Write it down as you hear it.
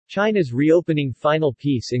China's reopening final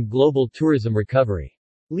piece in global tourism recovery.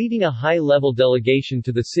 Leading a high-level delegation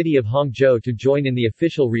to the city of Hangzhou to join in the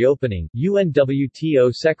official reopening,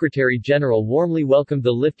 UNWTO Secretary-General warmly welcomed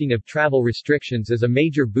the lifting of travel restrictions as a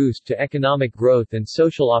major boost to economic growth and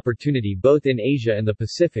social opportunity both in Asia and the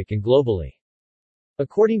Pacific and globally.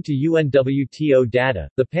 According to UNWTO data,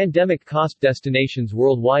 the pandemic cost destinations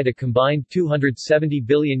worldwide a combined $270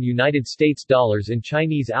 billion in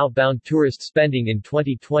Chinese outbound tourist spending in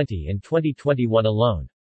 2020 and 2021 alone.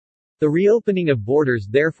 The reopening of borders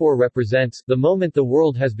therefore represents the moment the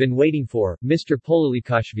world has been waiting for, Mr.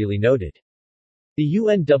 Pololikashvili noted. The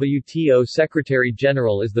UNWTO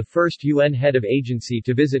Secretary-General is the first UN head of agency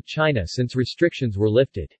to visit China since restrictions were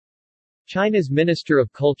lifted. China's Minister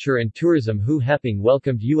of Culture and Tourism Hu Heping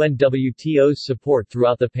welcomed UNWTO's support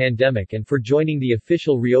throughout the pandemic and for joining the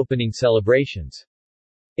official reopening celebrations.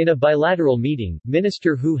 In a bilateral meeting,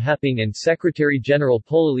 Minister Hu Heping and Secretary-General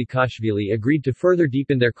Pololikashvili agreed to further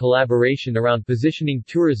deepen their collaboration around positioning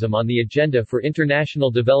tourism on the agenda for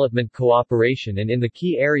international development cooperation and in the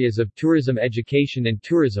key areas of tourism education and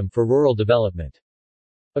tourism for rural development.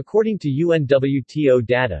 According to UNWTO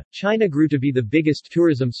data, China grew to be the biggest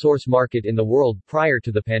tourism source market in the world prior to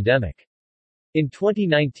the pandemic. In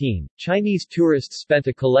 2019, Chinese tourists spent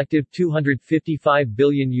a collective $255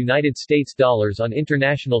 billion on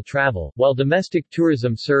international travel, while domestic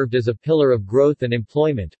tourism served as a pillar of growth and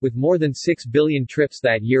employment, with more than 6 billion trips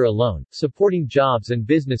that year alone, supporting jobs and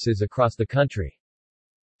businesses across the country.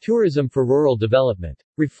 Tourism for rural development.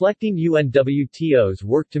 Reflecting UNWTO's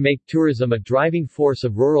work to make tourism a driving force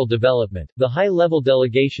of rural development, the high-level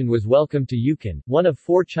delegation was welcomed to Yukon, one of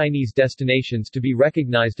 4 Chinese destinations to be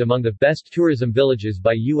recognized among the best tourism villages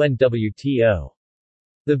by UNWTO.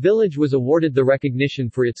 The village was awarded the recognition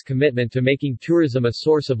for its commitment to making tourism a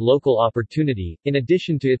source of local opportunity, in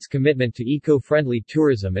addition to its commitment to eco-friendly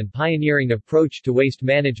tourism and pioneering approach to waste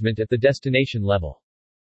management at the destination level.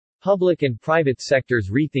 Public and private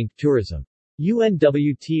sectors rethink tourism.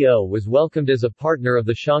 UNWTO was welcomed as a partner of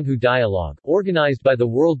the Xionghu Dialogue, organized by the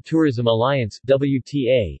World Tourism Alliance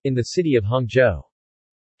 (WTA) in the city of Hangzhou.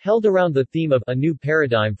 Held around the theme of A New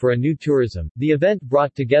Paradigm for a New Tourism, the event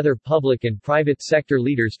brought together public and private sector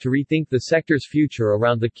leaders to rethink the sector's future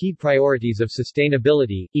around the key priorities of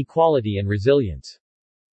sustainability, equality and resilience.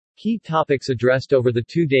 Key topics addressed over the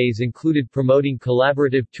 2 days included promoting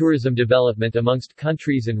collaborative tourism development amongst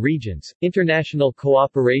countries and regions, international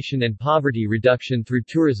cooperation and poverty reduction through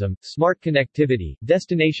tourism, smart connectivity,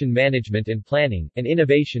 destination management and planning, and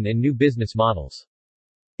innovation in new business models.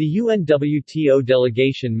 The UNWTO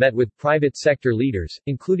delegation met with private sector leaders,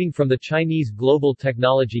 including from the Chinese global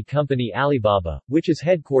technology company Alibaba, which is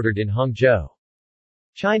headquartered in Hangzhou.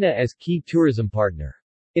 China as key tourism partner.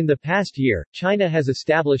 In the past year, China has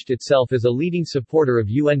established itself as a leading supporter of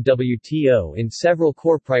UNWTO in several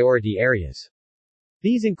core priority areas.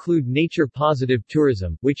 These include nature-positive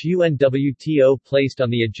tourism, which UNWTO placed on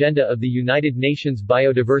the agenda of the United Nations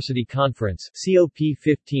Biodiversity Conference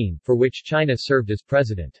 (COP15), for which China served as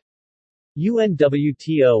president.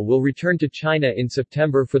 UNWTO will return to China in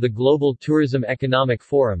September for the Global Tourism Economic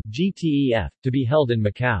Forum (GTEF), to be held in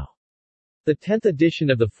Macau. The 10th edition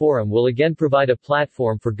of the forum will again provide a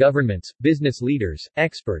platform for governments, business leaders,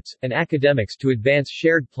 experts, and academics to advance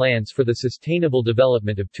shared plans for the sustainable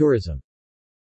development of tourism.